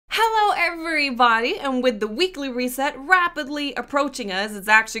everybody, and with the weekly reset rapidly approaching us, it's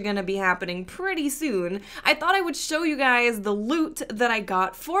actually going to be happening pretty soon, I thought I would show you guys the loot that I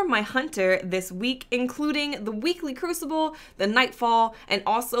got for my hunter this week, including the weekly Crucible, the Nightfall, and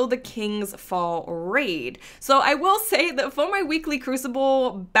also the King's Fall raid. So I will say that for my weekly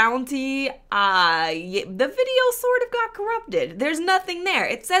Crucible bounty, the video sort of got corrupted. There's nothing there.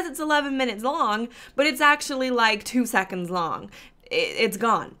 It says it's 11 minutes long, but it's actually like 2 seconds long. It's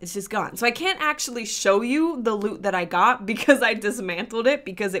gone. It's just gone. So I can't actually show you the loot that I got because I dismantled it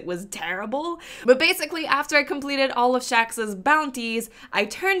because it was terrible. But basically, after I completed all of Shaxx's bounties, I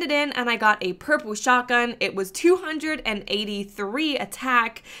turned it in and I got a purple shotgun. It was 283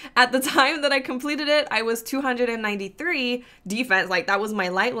 attack. At the time that I completed it, I was 293 defense. Like, that was my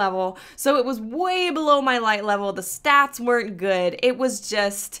light level. So it was way below my light level. The stats weren't good. It was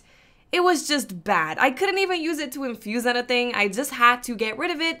just bad. I couldn't even use it to infuse anything. I just had to get rid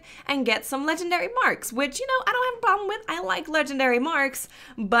of it and get some legendary marks, which, you know, I don't have a problem with. I like legendary marks,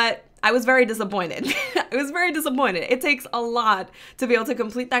 but I was very disappointed. I was very disappointed. It takes a lot to be able to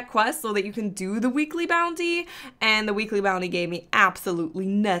complete that quest so that you can do the weekly bounty, and the weekly bounty gave me absolutely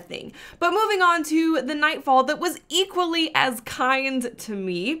nothing. But moving on to the Nightfall that was equally as kind to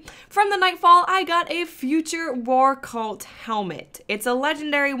me. From the Nightfall, I got a Future War Cult helmet. It's a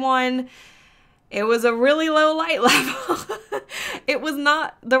legendary one. It was a really low light level. It was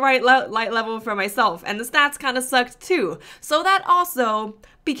not the right light level for myself, and the stats kind of sucked too. So that also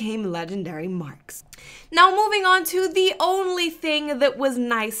became legendary marks. Now moving on to the only thing that was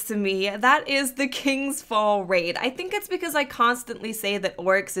nice to me, that is the King's Fall raid. I think it's because I constantly say that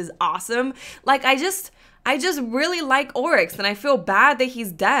Oryx is awesome. Like, I just really like Oryx, and I feel bad that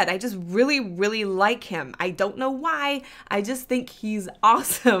he's dead. I just really like him. I don't know why, I just think he's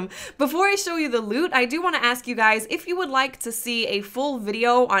awesome. Before I show you the loot, I do want to ask you guys if you would like to see a full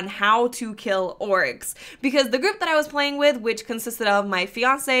video on how to kill Oryx, because the group that I was playing with, which consisted of my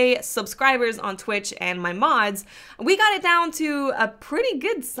fiance, subscribers on Twitch, and my mods, we got it down to a pretty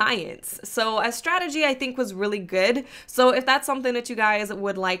good science. So a strategy I think was really good. So if that's something that you guys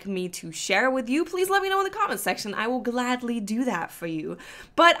would like me to share with you, please let me know in the comment section. I will gladly do that for you.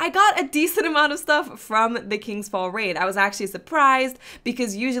 But I got a decent amount of stuff from the King's Fall raid. I was actually surprised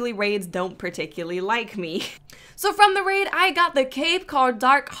because usually raids don't particularly like me. So from the raid, I got the cape called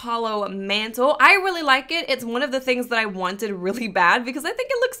Dark Hollow Mantle. I really like it. It's one of the things that I wanted really bad because I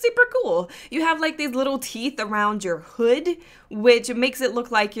think it looks super cool. You have like these little teeth around your hood, which makes it look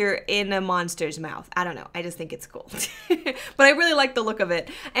like you're in a monster's mouth. I don't know. I just think it's cool. But I really like the look of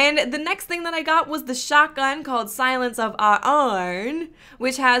it. And the next thing that I got was the shotgun called Silence of Arn,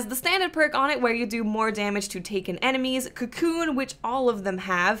 which has the standard perk on it where you do more damage to taken enemies, Cocoon, which all of them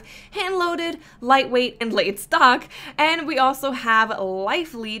have, hand-loaded, lightweight, and late stock. And we also have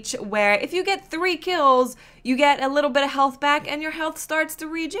Life Leech, where if you get 3 kills, you get a little bit of health back and your health starts to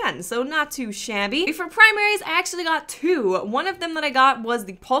regen, so not too shabby. For primaries, I actually got 2. One of them that I got was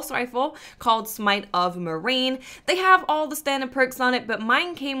the pulse rifle called Smite of Marine. They have all the standard perks on it, but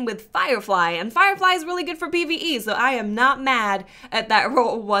mine came with Firefly, and Firefly is really good for PvE, so I am not mad at that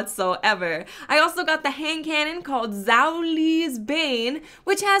roll whatsoever. I also got the hand cannon called Zauli's Bane,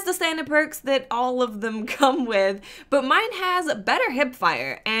 which has the standard perks that all of them come with, but mine has better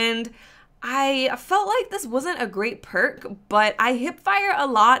hipfire, and I felt like this wasn't a great perk, but I hipfire a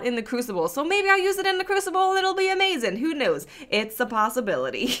lot in the Crucible, so maybe I'll use it in the Crucible and it'll be amazing. Who knows? It's a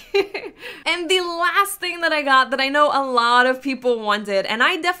possibility. And the last thing that I got that I know a lot of people wanted, and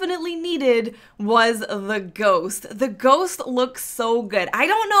I definitely needed, was the Ghost. The Ghost looks so good. I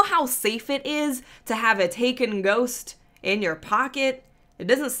don't know how safe it is to have a taken Ghost in your pocket. It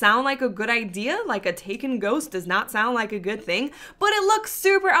doesn't sound like a good idea. Like, a taken ghost does not sound like a good thing, but it looks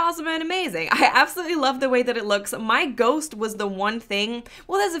super awesome and amazing. I absolutely love the way that it looks. My ghost was the one thing,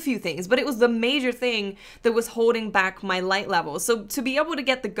 well, there's a few things, but it was the major thing that was holding back my light level. So to be able to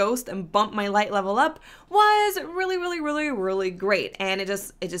get the ghost and bump my light level up was really great. And it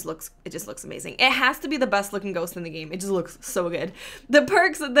just looks amazing. It has to be the best looking ghost in the game. It just looks so good. The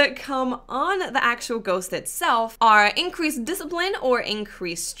perks that come on the actual ghost itself are increased discipline or increased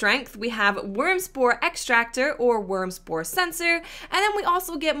strength. We have Wormspore Extractor or Wormspore Sensor, and then we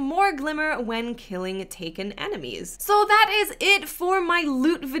also get more glimmer when killing taken enemies. So that is it for my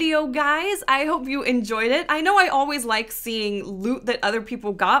loot video, guys. I hope you enjoyed it. I know I always like seeing loot that other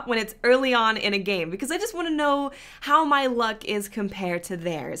people got when it's early on in a game because I just want to know how my luck is compared to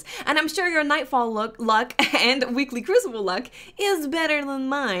theirs. And I'm sure your Nightfall luck and weekly Crucible luck is better than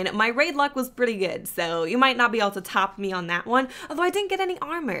mine. My raid luck was pretty good, so you might not be able to top me on that one, although I didn't get any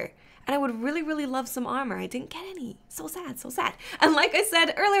armor. And I would really, really love some armor. I didn't get any. So sad, so sad. And like I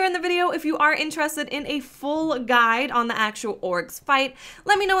said earlier in the video, if you are interested in a full guide on the actual orcs fight,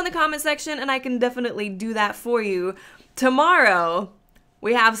 let me know in the comment section and I can definitely do that for you. Tomorrow,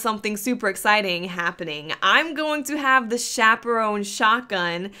 we have something super exciting happening. I'm going to have the Chaperone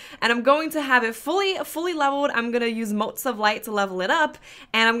shotgun, and I'm going to have it fully leveled. I'm gonna use Motes of Light to level it up,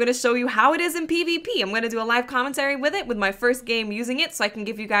 and I'm gonna show you how it is in PvP. I'm gonna do a live commentary with it, with my first game using it, so I can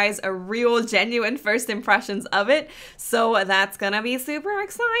give you guys a real, genuine first impressions of it. So that's gonna be super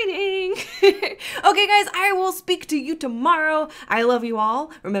exciting. Okay, guys, I will speak to you tomorrow. I love you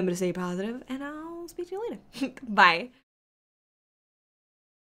all. Remember to stay positive, and I'll speak to you later. Bye.